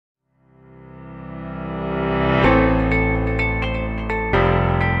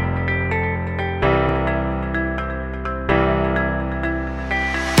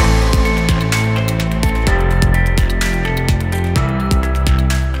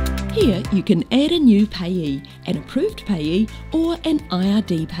Here you can add a new payee, an approved payee or an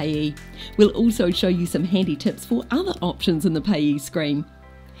IRD payee. We'll also show you some handy tips for other options in the payee screen.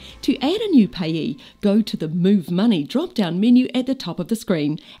 To add a new payee, go to the Move Money drop-down menu at the top of the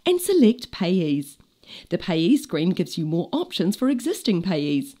screen and select Payees. The payee screen gives you more options for existing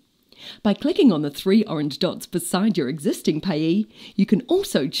payees. By clicking on the 3 orange dots beside your existing payee, you can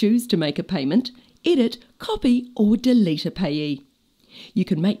also choose to make a payment, edit, copy or delete a payee. You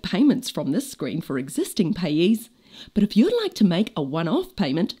can make payments from this screen for existing payees, but if you'd like to make a one-off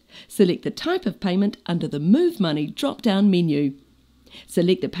payment, select the type of payment under the Move Money drop-down menu.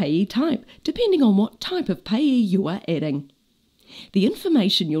 Select the payee type depending on what type of payee you are adding. The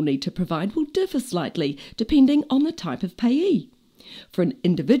information you'll need to provide will differ slightly depending on the type of payee. For an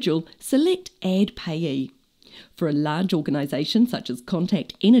individual, select Add Payee. For a large organisation such as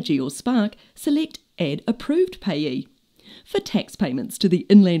Contact Energy or Spark, select Add Approved Payee. For tax payments to the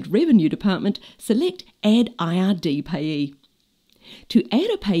Inland Revenue Department, select Add IRD Payee. To add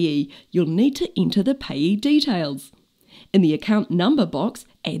a payee, you'll need to enter the payee details. In the account number box,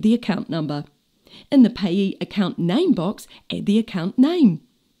 add the account number. In the payee account name box, add the account name.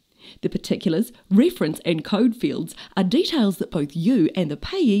 The particulars, reference and code fields are details that both you and the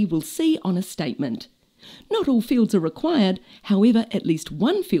payee will see on a statement. Not all fields are required, however, at least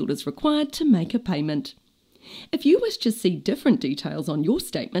one field is required to make a payment. If you wish to see different details on your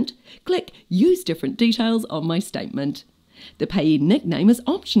statement, click Use Different Details on my statement. The payee nickname is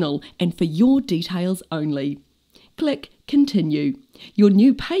optional and for your details only. Click Continue. Your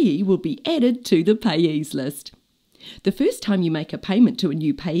new payee will be added to the payees list. The first time you make a payment to a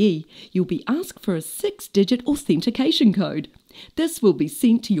new payee, you'll be asked for a 6-digit authentication code. This will be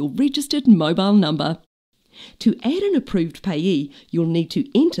sent to your registered mobile number. To add an approved payee, you'll need to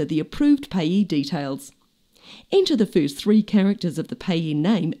enter the approved payee details. Enter the first 3 characters of the payee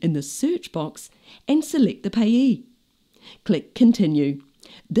name in the search box and select the payee. Click Continue.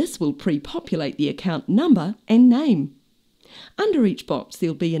 This will pre-populate the account number and name. Under each box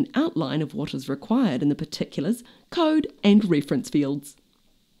there'll be an outline of what is required in the particulars, code and reference fields.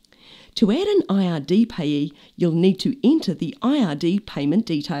 To add an IRD payee, you'll need to enter the IRD payment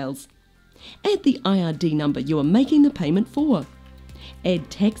details. Add the IRD number you are making the payment for. Add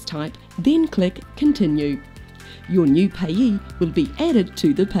tax type, then click Continue. Your new payee will be added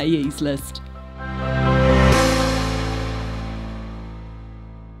to the payees list.